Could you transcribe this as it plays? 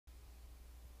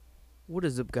What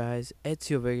is up, guys?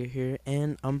 Ezio Vega here,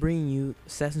 and I'm bringing you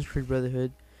Assassin's Creed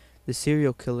Brotherhood, the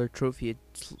Serial Killer Trophy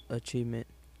Achievement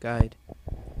Guide.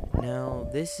 Now,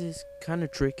 this is kind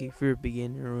of tricky if you're a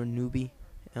beginner or a newbie.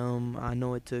 I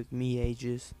know it took me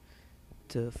ages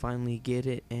to finally get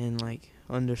it and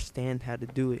understand how to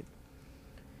do it.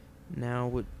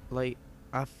 Now,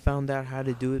 I found out how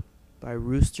to do it by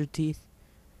Rooster Teeth,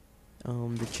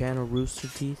 the channel Rooster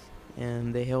Teeth,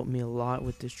 and they helped me a lot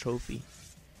with this trophy.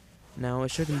 Now,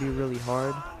 it shouldn't be really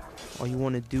hard. All you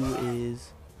want to do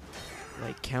is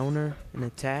counter an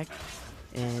attack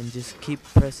and just keep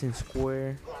pressing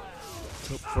square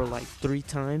for 3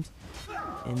 times,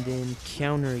 and then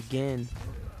counter again.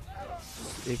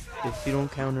 If you don't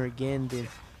counter again, then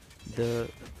the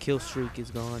kill streak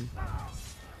is gone.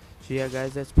 So yeah,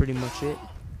 guys, that's pretty much it.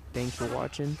 Thanks for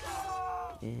watching,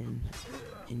 and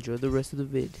enjoy the rest of the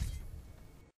vid.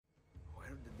 Where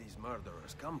did these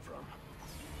murderers come from?